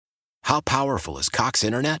How powerful is Cox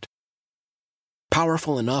Internet?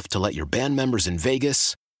 Powerful enough to let your band members in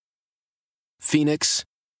Vegas, Phoenix,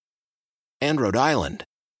 and Rhode Island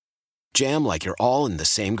jam like you're all in the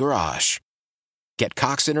same garage. Get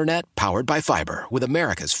Cox Internet powered by fiber with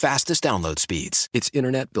America's fastest download speeds. It's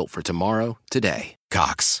internet built for tomorrow, today.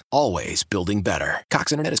 Cox, always building better.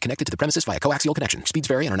 Cox Internet is connected to the premises via coaxial connection. Speeds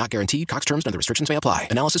vary and are not guaranteed. Cox terms and other restrictions may apply.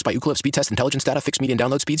 Analysis by Ookla Speed Test Intelligence Data. Fixed median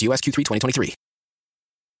download speeds. US Q3 2023.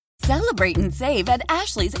 Celebrate and save at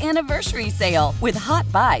Ashley's Anniversary Sale. With Hot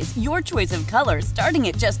Buys, your choice of colors starting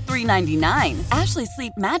at just $3.99. Ashley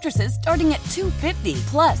Sleep mattresses starting at $2.50.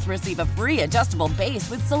 Plus, receive a free adjustable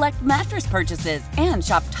base with select mattress purchases. And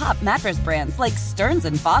shop top mattress brands like Stearns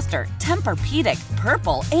 & Foster, Tempur-Pedic,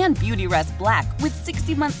 Purple, and Beautyrest Black with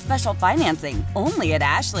 60-month special financing. Only at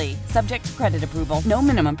Ashley. Subject to credit approval. No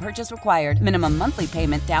minimum purchase required. Minimum monthly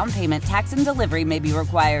payment, down payment, tax, and delivery may be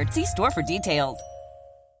required. See store for details.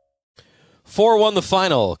 4-1 the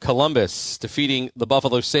final. Columbus defeating the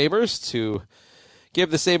Buffalo Sabres to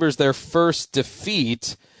give the Sabres their first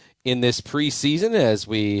defeat in this preseason. As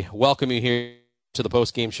we welcome you here to the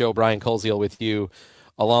postgame show, Brian Koziel with you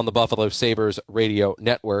along the Buffalo Sabres radio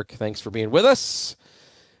network. Thanks for being with us.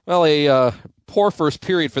 Well, a poor first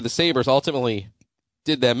period for the Sabres ultimately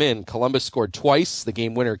did them in. Columbus scored twice. The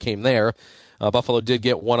game winner came there. Buffalo did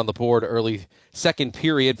get one on the board early second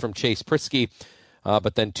period from Chase Priskie.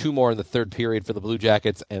 But then two more in the third period for the Blue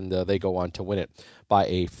Jackets, and they go on to win it by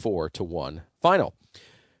a 4-1 final.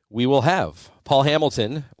 We will have Paul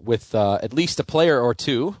Hamilton with at least a player or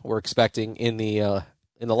two we're expecting in the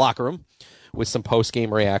locker room with some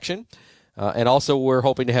post-game reaction. And also we're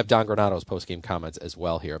hoping to have Don Granato's post-game comments as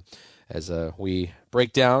well here as we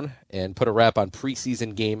break down and put a wrap on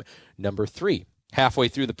preseason game number 3. Halfway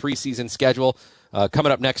through the preseason schedule,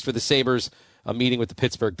 coming up next for the Sabres, a meeting with the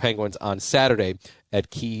Pittsburgh Penguins on Saturday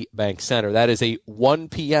at KeyBank Center. That is a 1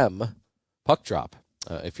 p.m. puck drop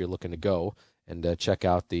if you're looking to go and check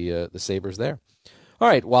out the Sabres there. All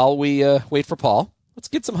right, while we wait for Paul, let's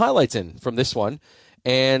get some highlights in from this one.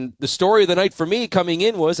 And the story of the night for me coming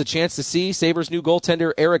in was a chance to see Sabres' new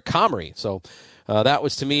goaltender, Eric Comrie. So that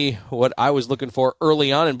was, to me, what I was looking for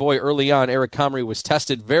early on. And, boy, early on, Eric Comrie was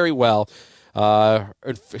tested very well,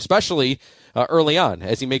 especially early on,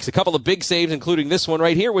 as he makes a couple of big saves, including this one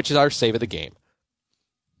right here, which is our save of the game.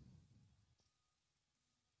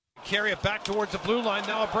 Carry it back towards the blue line.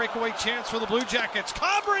 Now a breakaway chance for the Blue Jackets.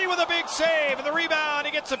 Comrie with a big save, and the rebound.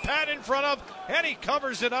 He gets a pad in front of, and he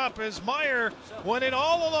covers it up as Meyer went in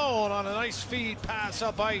all alone on a nice feed pass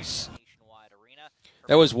up ice.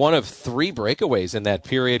 That was one of 3 breakaways in that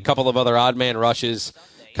period. Couple of other odd man rushes.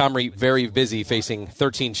 Comrie very busy, facing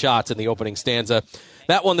 13 shots in the opening stanza.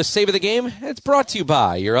 That one, the save of the game, it's brought to you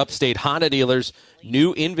by your Upstate Honda dealers.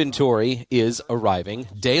 New inventory is arriving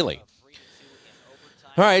daily.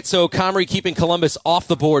 All right, so Comrie keeping Columbus off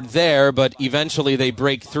the board there, but eventually they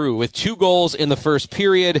break through with 2 goals in the first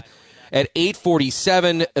period. At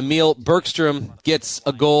 8:47, Emil Bergstrom gets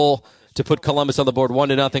a goal to put Columbus on the board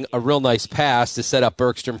 1-0. A real nice pass to set up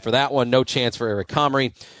Bergstrom for that one. No chance for Eric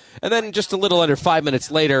Comrie. And then just a little under 5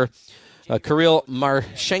 minutes later, Kirill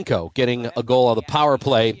Marchenko getting a goal on the power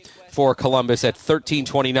play for Columbus at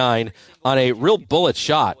 13:29 on a real bullet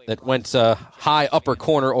shot that went high upper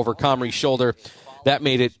corner over Comrie's shoulder. That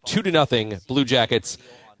made it 2-0 Blue Jackets.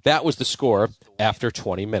 That was the score after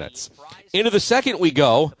 20 minutes. Into the second we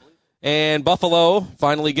go, and Buffalo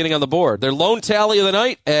finally getting on the board. Their lone tally of the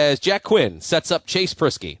night as Jack Quinn sets up Chase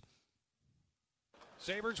Priskie.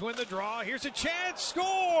 Sabres win the draw. Here's a chance.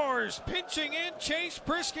 Scores! Pinching in Chase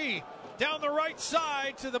Priskie down the right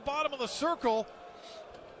side to the bottom of the circle.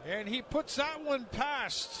 And he puts that one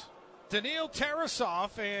past Daniil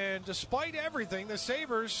Tarasov. And despite everything, the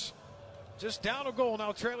Sabres just down a goal,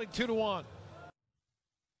 now trailing 2-1.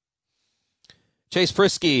 Chase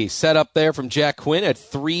Priskie set up there from Jack Quinn at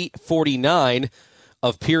 3:49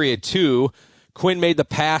 of period 2. Quinn made the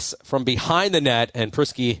pass from behind the net, and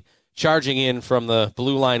Priskie charging in from the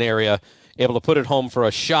blue line area, able to put it home for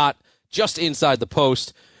a shot just inside the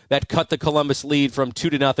post. That cut the Columbus lead from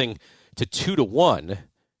 2-0 to 2-1,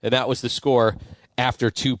 and that was the score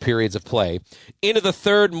after 2 periods of play. Into the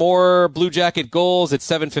third, more Blue Jacket goals at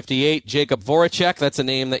 7:58. Jacob Voracek, that's a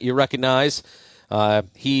name that you recognize.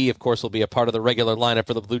 He, of course, will be a part of the regular lineup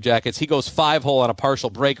for the Blue Jackets. He goes 5-hole on a partial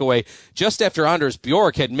breakaway just after Anders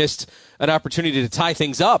Bjork had missed an opportunity to tie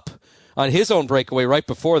things up on his own breakaway right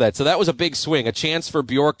before that. So that was a big swing, a chance for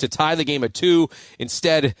Bjork to tie the game at 2.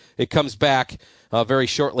 Instead, it comes back very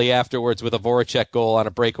shortly afterwards with a Voracek goal on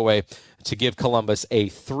a breakaway to give Columbus a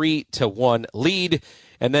 3-1 lead.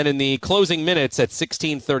 And then in the closing minutes at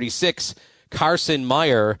 16:36, Carson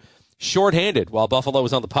Meyer shorthanded while Buffalo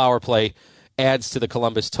was on the power play adds to the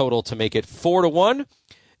Columbus total to make it 4-1,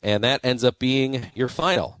 and that ends up being your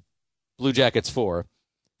final. Blue Jackets 4,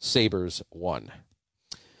 Sabres 1.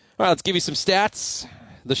 All right, let's give you some stats.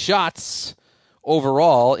 The shots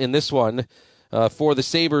overall in this one for the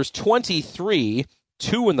Sabres, 23,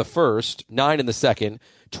 2 in the first, 9 in the second,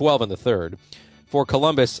 12 in the third. For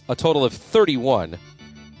Columbus, a total of 31,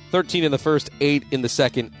 13 in the first, 8 in the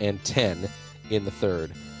second, and 10 in the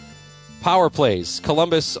third. Power plays.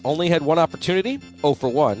 Columbus only had one opportunity, 0 for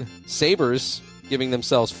 1. Sabres giving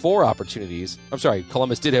themselves 4 opportunities. I'm sorry,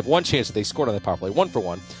 Columbus did have one chance that they scored on the power play, 1 for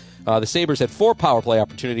 1. The Sabres had 4 power play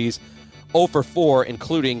opportunities, 0 for 4,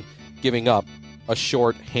 including giving up a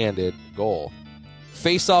short-handed goal.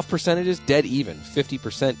 Face-off percentages, dead even,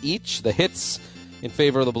 50% each. The hits in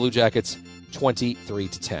favor of the Blue Jackets,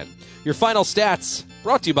 23-10. Your final stats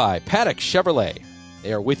brought to you by Paddock Chevrolet.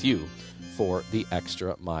 They are with you for the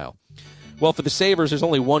extra mile. Well, for the Sabres, there's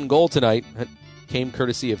only one goal tonight. It came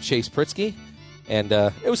courtesy of Chase Pritzky, and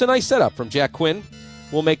it was a nice setup from Jack Quinn.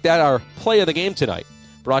 We'll make that our play of the game tonight.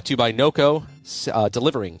 Brought to you by NOCO,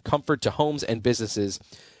 delivering comfort to homes and businesses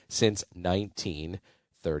since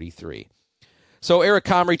 1933. So Eric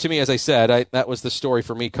Comrie, to me, as I said, that was the story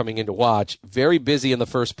for me coming in to watch. Very busy in the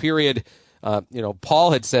first period.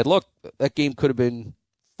 Paul had said, look, that game could have been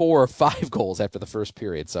 4 or 5 goals after the first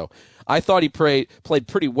period. So I thought he played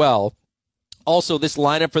pretty well. Also, this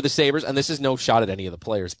lineup for the Sabres, and this is no shot at any of the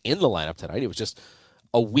players in the lineup tonight. It was just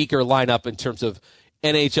a weaker lineup in terms of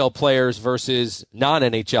NHL players versus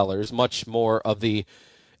non-NHLers, much more of the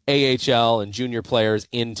AHL and junior players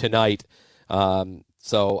in tonight.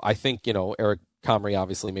 So I think, Eric Comrie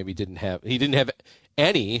obviously maybe didn't have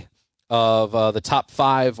any of the top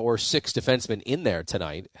 5 or 6 defensemen in there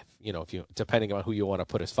tonight. If you, depending on who you want to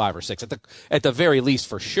put as 5 or 6, at the very least,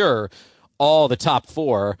 for sure, all the top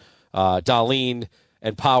 4, Dahlin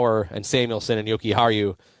and Power and Samuelsson and Yoki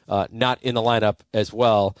Haru, not in the lineup as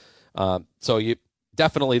well. So you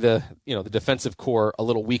definitely the defensive core a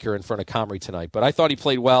little weaker in front of Comrie tonight. But I thought he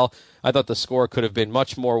played well. I thought the score could have been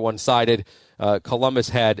much more one-sided. Columbus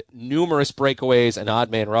had numerous breakaways and odd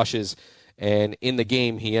man rushes, and in the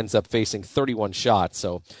game he ends up facing 31 shots.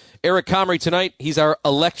 So Eric Comrie tonight, he's our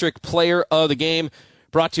electric player of the game.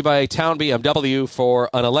 Brought to you by Town BMW for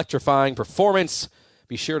an electrifying performance.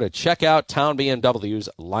 Be sure to check out Town BMW's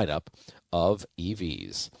lineup of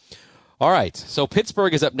EVs. All right, so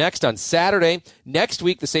Pittsburgh is up next on Saturday. Next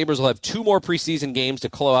week, the Sabres will have 2 more preseason games to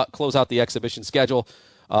close out the exhibition schedule.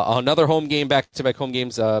 Another home game, back-to-back home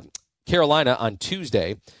games, Carolina on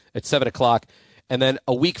Tuesday at 7 o'clock. And then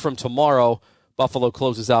a week from tomorrow, Buffalo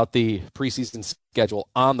closes out the preseason schedule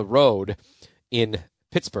on the road in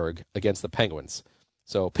Pittsburgh against the Penguins.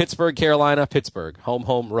 So Pittsburgh, Carolina, Pittsburgh,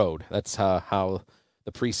 home, road. That's how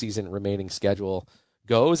the preseason remaining schedule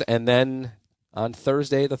goes. And then on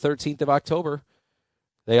Thursday, the 13th of October,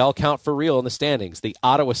 they all count for real in the standings. The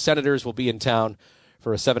Ottawa Senators will be in town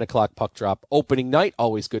for a 7 o'clock puck drop opening night.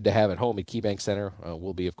 Always good to have at home at KeyBank Center.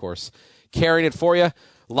 We'll be, of course, carrying it for you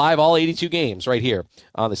live all 82 games right here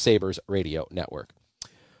on the Sabres Radio Network.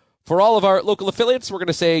 For all of our local affiliates, we're going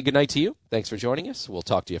to say goodnight to you. Thanks for joining us. We'll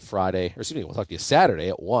talk to you we'll talk to you Saturday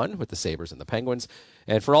at 1 with the Sabres and the Penguins.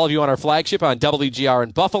 And for all of you on our flagship on WGR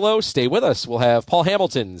in Buffalo, stay with us. We'll have Paul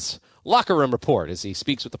Hamilton's locker room report as he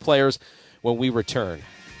speaks with the players when we return.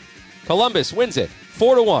 Columbus wins it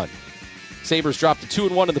 4-1. Sabres drop to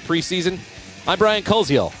 2-1 in the preseason. I'm Brian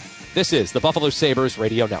Koziel. This is the Buffalo Sabres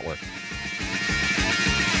Radio Network.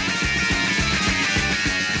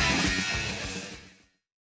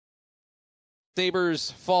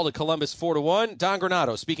 Sabres fall to Columbus 4-1. Don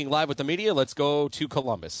Granato speaking live with the media. Let's go to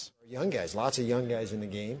Columbus. Young guys, lots of young guys in the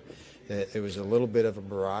game. It was a little bit of a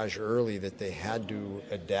barrage early that they had to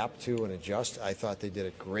adapt to and adjust. I thought they did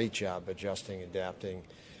a great job adjusting, adapting,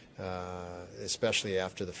 especially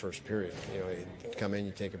after the first period. You come in,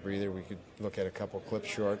 you take a breather. We could look at a couple clips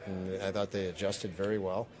short, and I thought they adjusted very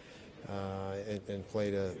well and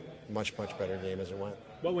played a much, much better game as it went.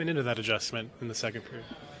 What went into that adjustment in the second period?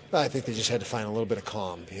 I think they just had to find a little bit of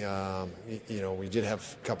calm. We did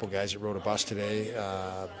have a couple guys that rode a bus today,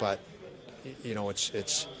 but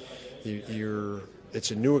it's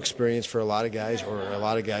a new experience for a lot of guys, or a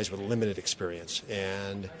lot of guys with limited experience.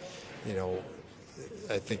 And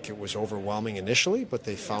I think it was overwhelming initially, but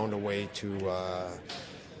they found a way to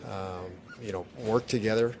work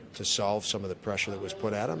together to solve some of the pressure that was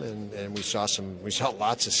put at them, and we saw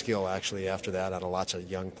lots of skill actually after that out of lots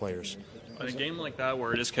of young players. In a game like that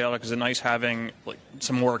where it is chaotic, is it nice having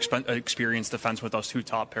some more experienced defense with those 2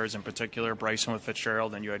 top pairs in particular, Bryson with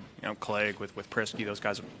Fitzgerald, and you had Clegg with Prisky. Those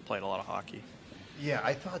guys have played a lot of hockey. Yeah,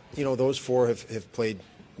 I thought, those four have played,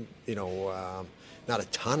 not a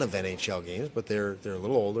ton of NHL games, but they're a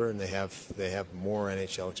little older and they have more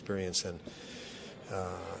NHL experience than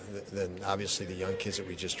obviously the young kids that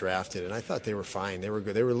we just drafted. And I thought they were fine. They were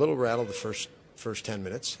good. They were a little rattled the first 10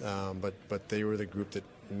 minutes, but they were the group that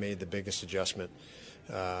made the biggest adjustment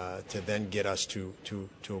to then get us to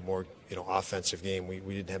a more offensive game. We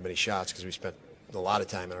didn't have many shots because we spent a lot of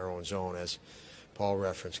time in our own zone. As Paul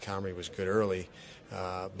referenced, Comrie was good early,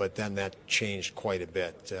 but then that changed quite a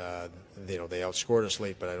bit. They outscored us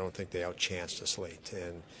late, but I don't think they outchanced us late.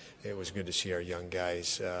 And it was good to see our young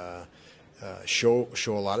guys show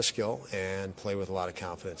a lot of skill and play with a lot of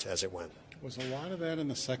confidence as it went. Was a lot of that in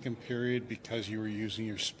the second period because you were using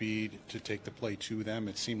your speed to take the play to them?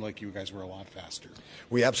 It seemed like you guys were a lot faster.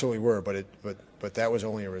 We absolutely were, but that was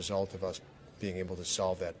only a result of us being able to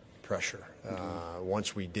solve that pressure.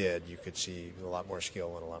 Once we did, you could see a lot more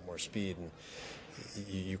skill and a lot more speed, and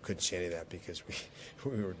you couldn't see any of that because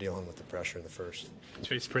we were dealing with the pressure in the first.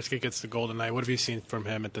 Chase Priskie gets the goal tonight. What have you seen from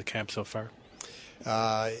him at the camp so far?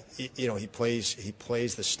 He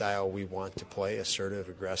plays the style we want to play, assertive,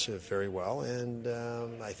 aggressive, very well, and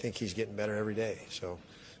I think he's getting better every day. So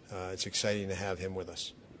it's exciting to have him with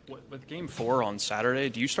us. With Game 4 on Saturday,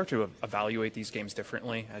 do you start to evaluate these games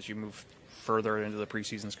differently as you move further into the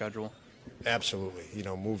preseason schedule? Absolutely.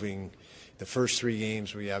 Moving the first 3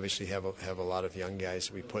 games, we obviously have a lot of young guys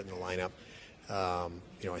that we put in the lineup.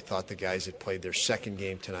 I thought the guys that played their second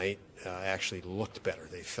game tonight actually looked better.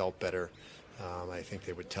 They felt better. I think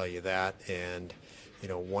they would tell you that. And,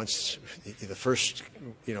 once the first,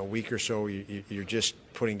 week or so, you're just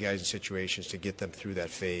putting guys in situations to get them through that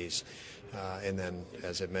phase. And then,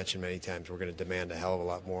 as I've mentioned many times, we're going to demand a hell of a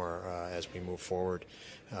lot more as we move forward.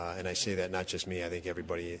 And I say that not just me. I think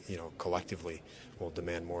everybody, collectively will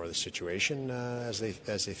demand more of the situation as they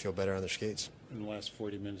feel better on their skates. In the last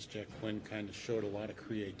 40 minutes, Jack Quinn kind of showed a lot of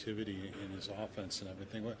creativity in his offense and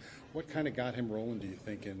everything. What kind of got him rolling, do you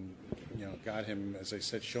think, and got him, as I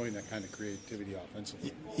said, showing that kind of creativity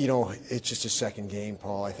offensively? It's just a second game,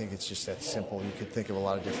 Paul. I think it's just that simple. You could think of a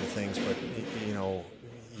lot of different things, but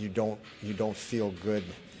you don't feel good,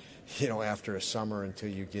 after a summer until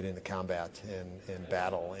you get into combat and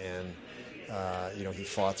battle. And he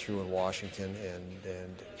fought through in Washington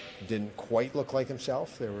and didn't quite look like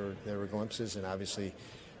himself. There were glimpses, and obviously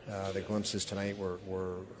the glimpses tonight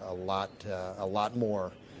were a lot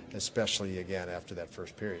more, especially again after that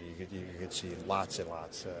first period. You could see lots and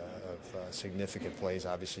lots of significant plays.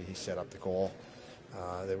 Obviously, he set up the goal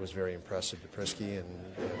that was very impressive to Priskie, and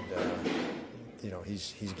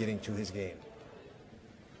he's getting to his game.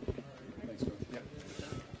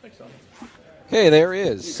 Okay, there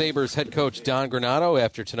is Sabres head coach Don Granato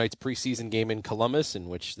after tonight's preseason game in Columbus, in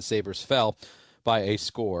which the Sabres fell by a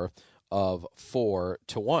score of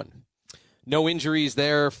 4-1. No injuries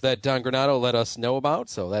there that Don Granato let us know about,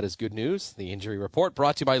 so that is good news. The injury report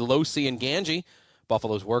brought to you by Losi and Ganji,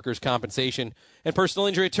 Buffalo's workers' compensation and personal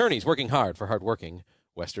injury attorneys, working hard for hardworking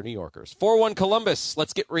Western New Yorkers. 4-1 Columbus.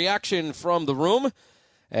 Let's get reaction from the room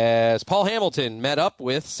as Paul Hamilton met up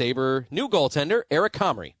with Sabre new goaltender Eric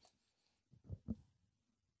Comrie.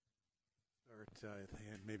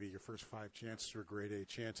 Maybe your first 5 chances were grade A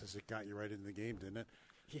chances. It got you right into the game, didn't it?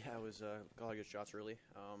 Yeah, it was got a lot of good shots early.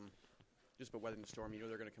 Just about weathering the storm.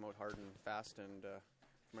 They're going to come out hard and fast, and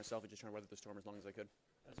for myself, I just trying to weather the storm as long as I could.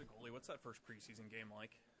 As a goalie, what's that first preseason game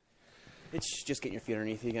like? It's just getting your feet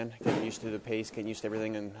underneath you again, getting used to the pace, getting used to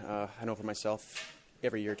everything, and I know for myself,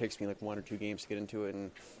 every year it takes me like 1 or 2 games to get into it, and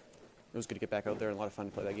it was good to get back out there and a lot of fun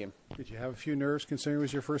to play that game. Did you have a few nerves considering it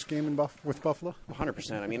was your first game with Buffalo?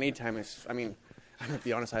 100%. Anytime I'm going to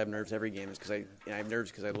be honest, I have nerves every game. It's because I have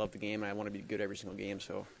nerves because I love the game and I want to be good every single game.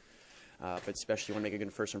 So, but especially you want to make a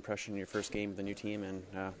good first impression in your first game with a new team, and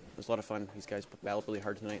it was a lot of fun. These guys battled really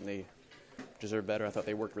hard tonight, and they deserve better. I thought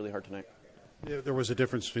they worked really hard tonight. Yeah, there was a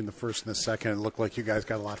difference between the first and the second. It looked like you guys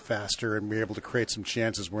got a lot faster and were able to create some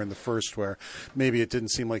chances. Where in the first, where maybe it didn't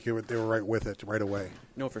seem like they were right with it right away.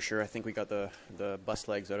 No, for sure. I think we got the bus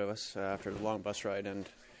legs out of us after the long bus ride, and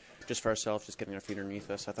just for ourselves, just getting our feet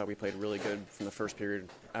underneath us. I thought we played really good from the first period.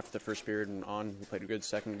 After the first period and on, we played a good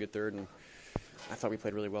second, good third, and I thought we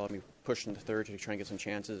played really well. We pushed in the third to try and get some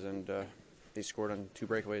chances, and they scored on 2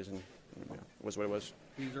 breakaways, and it was what it was.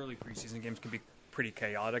 These early preseason games can be pretty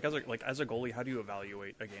chaotic. As a goalie, how do you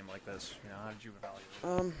evaluate a game like this? How did you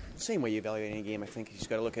evaluate it? Same way you evaluate any game. I think you just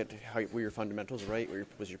got to look at were your fundamentals right?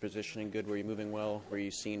 Was your positioning good? Were you moving well? Were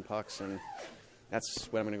you seeing pucks? And that's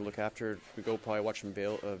what I'm going to look after. We go probably watch some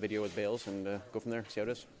video with Bales and go from there, see how it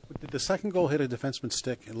is. Did the second goal hit a defenseman's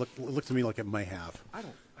stick? It looked to me like it might have. I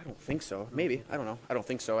don't think so. Maybe. I don't know. I don't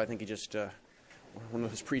think so. I think he just one of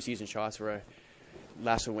those preseason shots where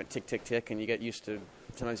last one went tick, tick, tick, and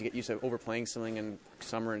sometimes you get used to overplaying something in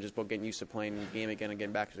summer and just about getting used to playing the game again and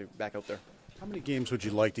getting back out there. How many games would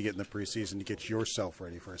you like to get in the preseason to get yourself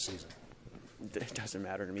ready for a season? It doesn't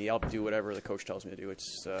matter to me. I'll do whatever the coach tells me to do.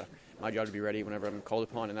 It's my job to be ready whenever I'm called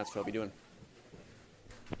upon, and that's what I'll be doing.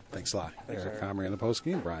 Thanks a lot. Eric Comrie on the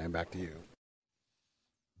postgame. Brian, back to you.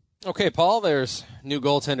 Okay, Paul, there's new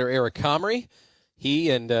goaltender Eric Comrie.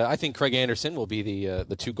 He and I think Craig Anderson will be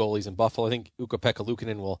the two goalies in Buffalo. I think Ukko-Pekka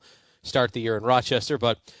Luukkonen will start the year in Rochester.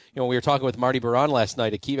 But we were talking with Marty Baron last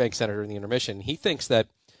night at KeyBank Center during the intermission. He thinks that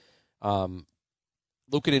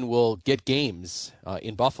Luukkonen will get games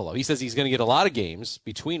in Buffalo. He says he's going to get a lot of games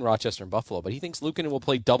between Rochester and Buffalo, but he thinks Luukkonen will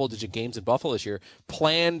play double-digit games in Buffalo this year,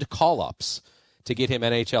 planned call-ups to get him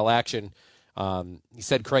NHL action. He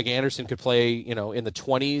said Craig Anderson could play, in the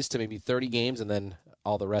 20s to maybe 30 games, and then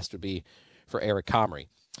all the rest would be for Eric Comrie.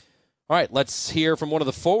 All right, let's hear from one of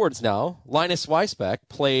the forwards now. Linus Weissbeck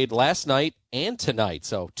played last night and tonight,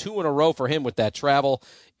 so 2 in a row for him with that travel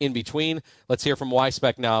in between. Let's hear from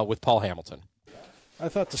Weissbeck now with Paul Hamilton. I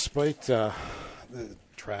thought despite the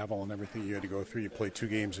travel and everything you had to go through, you played 2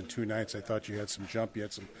 games in 2 nights. I thought you had some jump. You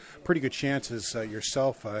had some pretty good chances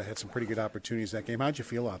yourself. Had some pretty good opportunities that game. How'd you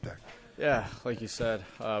feel out there? Yeah, like you said,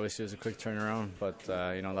 obviously it was a quick turnaround, but,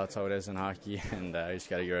 that's how it is in hockey, and you just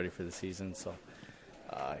got to get ready for the season. So,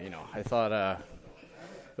 I thought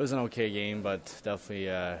it was an okay game, but definitely,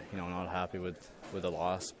 not happy with the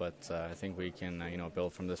loss, but I think we can,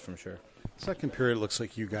 build from this for sure. Second period, looks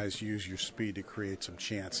like you guys use your speed to create some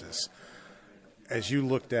chances. As you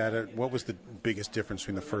looked at it, what was the biggest difference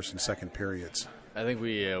between the first and second periods? I think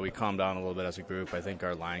we calmed down a little bit as a group. I think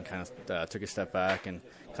our line kind of took a step back and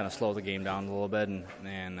kind of slowed the game down a little bit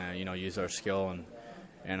and used our skill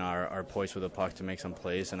and our poise with the puck to make some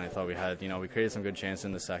plays. And I thought we had, we created some good chances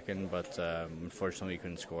in the second, but unfortunately we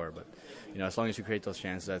couldn't score. But, as long as we create those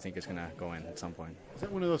chances, I think it's going to go in at some point. Is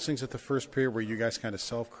that one of those things at the first period where you guys kind of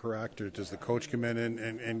self-correct, or does the coach come in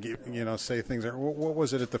and give, say things? What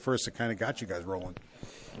was it at the first that kind of got you guys rolling?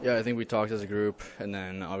 Yeah, I think we talked as a group, and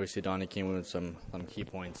then obviously Donnie came with some key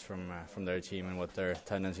points from their team and what their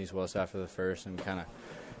tendencies was after the first, and we kind of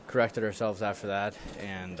corrected ourselves after that,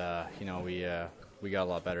 and we got a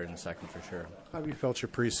lot better in the second for sure. How have you felt your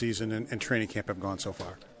preseason and training camp have gone so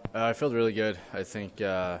far? I felt really good. I think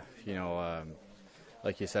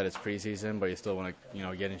like you said, it's preseason, but you still want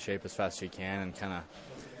to get in shape as fast as you can and kind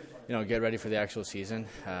of get ready for the actual season.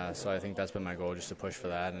 So I think that's been my goal, just to push for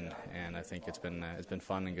that, and I think it's been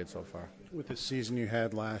fun and good so far. With the season you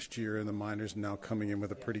had last year in the minors, now coming in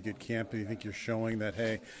with a pretty good camp, do you think you're showing that,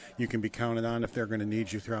 hey, you can be counted on if they're going to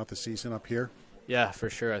need you throughout the season up here? Yeah, for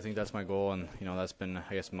sure. I think that's my goal, and that's been,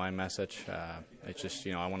 I guess, my message. It's just,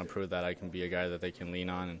 I want to prove that I can be a guy that they can lean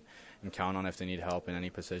on and count on if they need help in any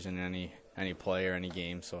position, in any play or any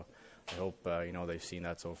game. So I hope they've seen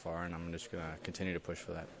that so far, and I'm just going to continue to push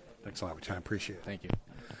for that. Thanks a lot for your time. Appreciate it. Thank you.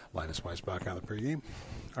 Linus Weissbeck on the pregame,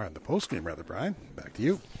 or on the postgame rather. Brian, back to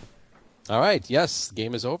you. All right. Yes,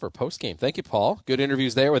 game is over. Postgame. Thank you, Paul. Good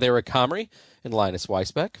interviews there with Eric Comrie and Linus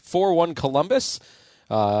Weissbeck. 4-1 Columbus.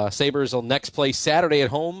 Sabres will next play Saturday at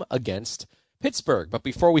home against Pittsburgh. But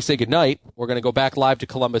before we say goodnight, we're going to go back live to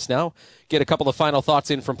Columbus now, get a couple of final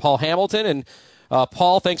thoughts in from Paul Hamilton. And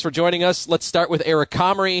Paul, thanks for joining us. Let's start with Eric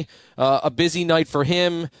Comrie. A busy night for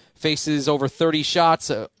him, faces over 30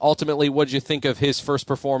 shots. Ultimately, what did you think of his first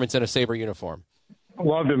performance in a Sabre uniform?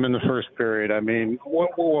 Loved him in the first period. I mean,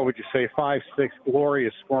 what would you say, 5-6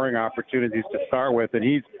 glorious scoring opportunities to start with, and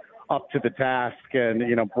he's up to the task, and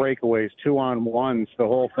breakaways, 2-on-1s, the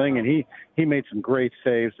whole thing, and he made some great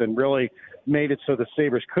saves and really made it so the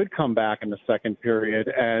Sabres could come back in the second period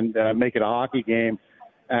and make it a hockey game.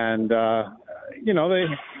 And they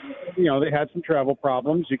had some travel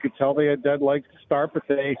problems. You could tell they had dead legs to start, but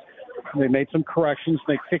they made some corrections.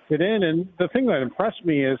 They kicked it in, and the thing that impressed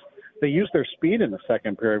me is they used their speed in the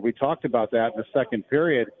second period. We talked about that in the second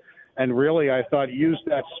period. And really, I thought used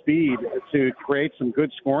that speed to create some good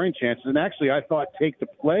scoring chances. And actually, I thought take the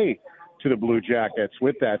play to the Blue Jackets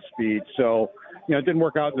with that speed. So, it didn't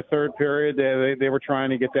work out in the third period. They were trying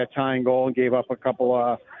to get that tying goal and gave up a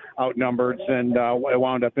couple outnumbered, and it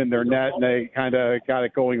wound up in their net, and they kind of got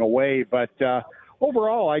it going away. But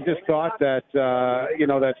overall, I just thought that,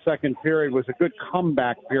 that second period was a good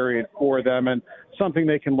comeback period for them and something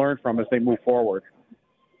they can learn from as they move forward.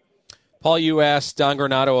 Paul, you asked Don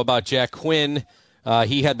Granato about Jack Quinn.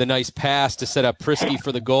 He had the nice pass to set up Prisky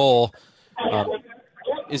for the goal.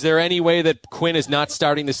 Is there any way that Quinn is not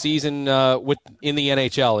starting the season in the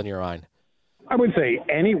NHL in your mind? I wouldn't say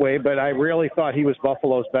anyway, but I really thought he was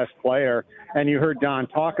Buffalo's best player. And you heard Don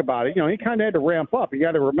talk about it. He kind of had to ramp up. You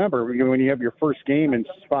got to remember, when you have your first game in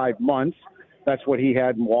 5 months, that's what he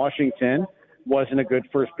had in Washington. Wasn't a good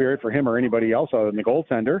first period for him or anybody else other than the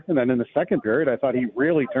goaltender. And then in the second period, I thought he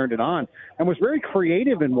really turned it on and was very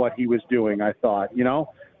creative in what he was doing, I thought.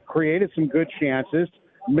 Created some good chances.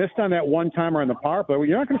 Missed on that one-timer on the power play. Well,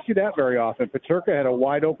 you're not going to see that very often. Peterka had a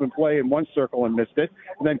wide-open play in one circle and missed it,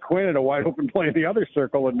 and then Quinn had a wide-open play in the other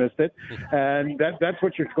circle and missed it. And that's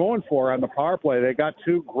what you're going for on the power play. They got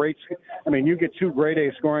two great – you get 2 grade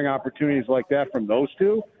A scoring opportunities like that from those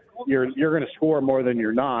two, you're going to score more than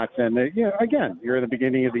you're not. And, again, you're in the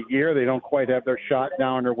beginning of the year. They don't quite have their shot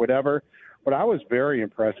down or whatever. But I was very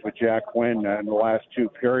impressed with Jack Quinn in the last 2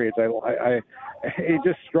 periods. It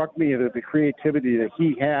just struck me that the creativity that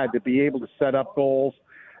he had to be able to set up goals,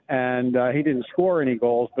 and he didn't score any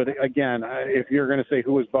goals. But again, if you're going to say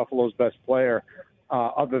who was Buffalo's best player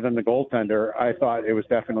other than the goaltender, I thought it was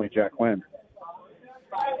definitely Jack Quinn.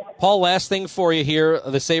 Paul, last thing for you here.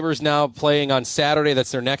 The Sabres now playing on Saturday.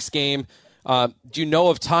 That's their next game. Do you know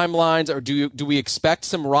of timelines, or do we expect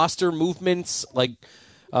some roster movements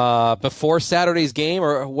before Saturday's game,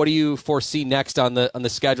 or what do you foresee next on the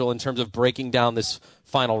schedule in terms of breaking down this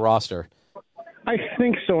final roster? I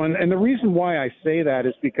think so, and the reason why I say that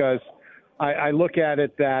is because I look at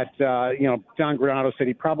it that Don Granato said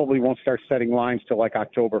he probably won't start setting lines till like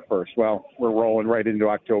October 1st. Well, we're rolling right into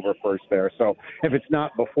October 1st there, so if it's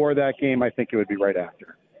not before that game, I think it would be right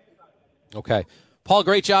after. Okay. Paul,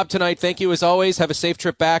 great job tonight. Thank you as always. Have a safe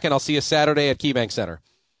trip back, and I'll see you Saturday at KeyBank Center.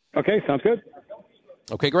 Okay, sounds good.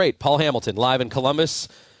 Okay, great. Paul Hamilton live in Columbus,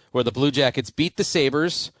 where the Blue Jackets beat the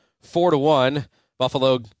Sabres 4-1.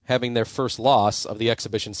 Buffalo having their first loss of the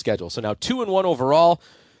exhibition schedule. So now 2-1 overall,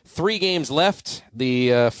 3 games left.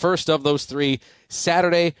 The first of those 3,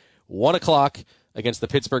 Saturday, 1 o'clock against the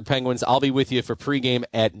Pittsburgh Penguins. I'll be with you for pregame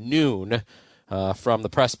at noon from the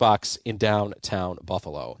press box in downtown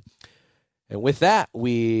Buffalo. And with that,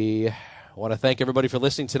 we want to thank everybody for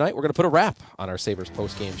listening tonight. We're going to put a wrap on our Sabres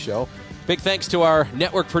postgame show. Big thanks to our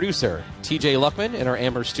network producer, TJ Luckman, in our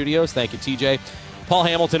Amherst studios. Thank you, TJ. Paul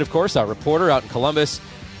Hamilton, of course, our reporter out in Columbus.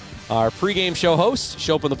 Our pregame show host,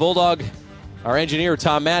 Shope and the Bulldog. Our engineer,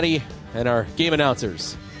 Tom Maddie. And our game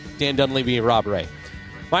announcers, Dan Dunleavy and Rob Ray.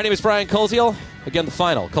 My name is Brian Koziel. Again, the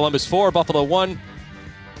final, Columbus 4, Buffalo 1.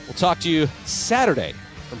 We'll talk to you Saturday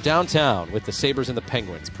from downtown with the Sabres and the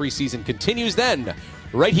Penguins. Preseason continues then,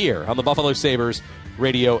 right here on the Buffalo Sabres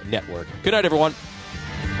Radio Network. Good night, everyone.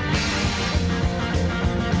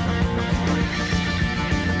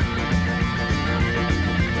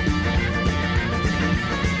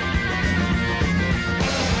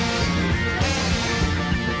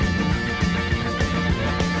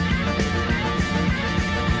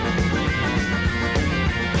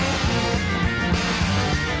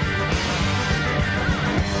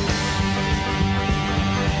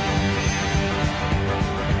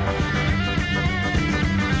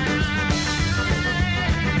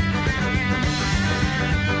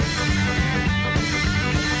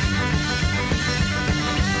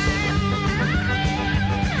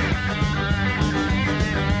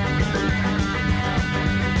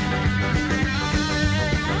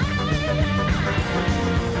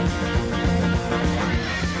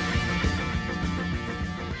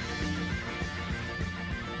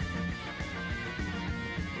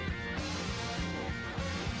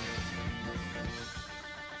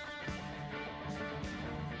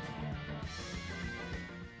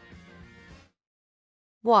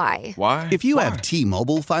 Why? Why? If you have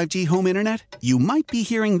T-Mobile 5G home internet, you might be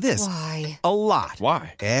hearing this a lot.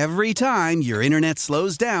 Why? Every time your internet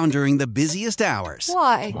slows down during the busiest hours.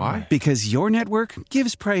 Why? Because your network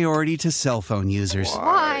gives priority to cell phone users.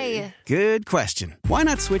 Why? Good question. Why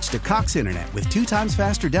not switch to Cox Internet with 2 times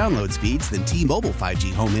faster download speeds than T-Mobile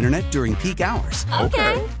 5G home internet during peak hours?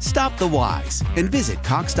 Okay. Stop the whys and visit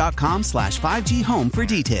cox.com/5G home for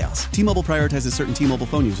details. T-Mobile prioritizes certain T-Mobile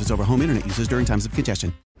phone users over home internet users during times of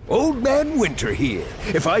congestion. Old Man Winter here.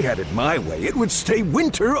 If I had it my way, it would stay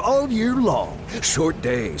winter all year long. Short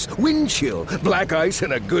days, wind chill, black ice,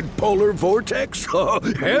 and a good polar vortex. Oh,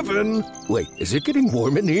 heaven. Wait, is it getting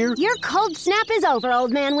warm in here? Your cold snap is over,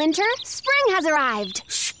 Old Man Winter. Spring has arrived.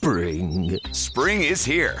 Spring. Spring is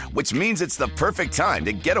here, which means it's the perfect time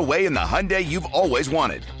to get away in the Hyundai you've always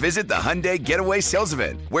wanted. Visit the Hyundai Getaway Sales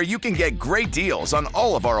Event, where you can get great deals on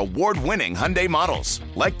all of our award-winning Hyundai models,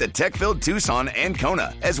 like the tech-filled Tucson and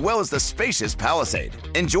Kona, as well as the spacious Palisade.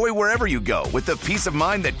 Enjoy wherever you go with the peace of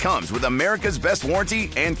mind that comes with America's best warranty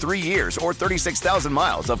and 3 years or 36,000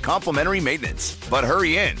 miles of complimentary maintenance. But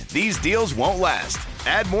hurry in, these deals won't last.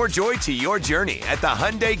 Add more joy to your journey at the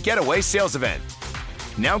Hyundai Getaway Sales Event.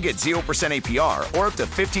 Now get 0% APR or up to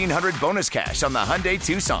 $1,500 bonus cash on the Hyundai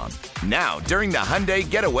Tucson. Now, during the Hyundai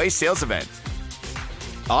Getaway Sales Event.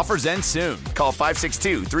 Offers end soon. Call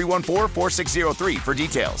 562-314-4603 for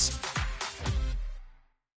details.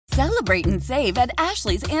 Celebrate and save at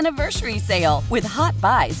Ashley's Anniversary Sale. With Hot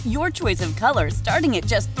Buys, your choice of colors starting at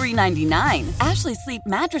just $3.99. Ashley Sleep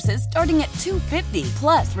mattresses starting at $2.50.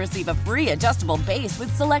 Plus, receive a free adjustable base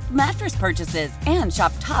with select mattress purchases. And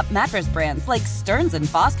shop top mattress brands like Stearns &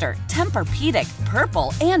 Foster, Tempur-Pedic,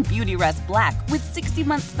 Purple, and Beautyrest Black with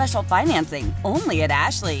 60-month special financing. Only at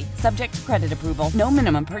Ashley. Subject to credit approval. No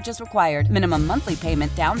minimum purchase required. Minimum monthly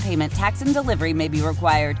payment, down payment, tax, and delivery may be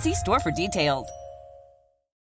required. See store for details.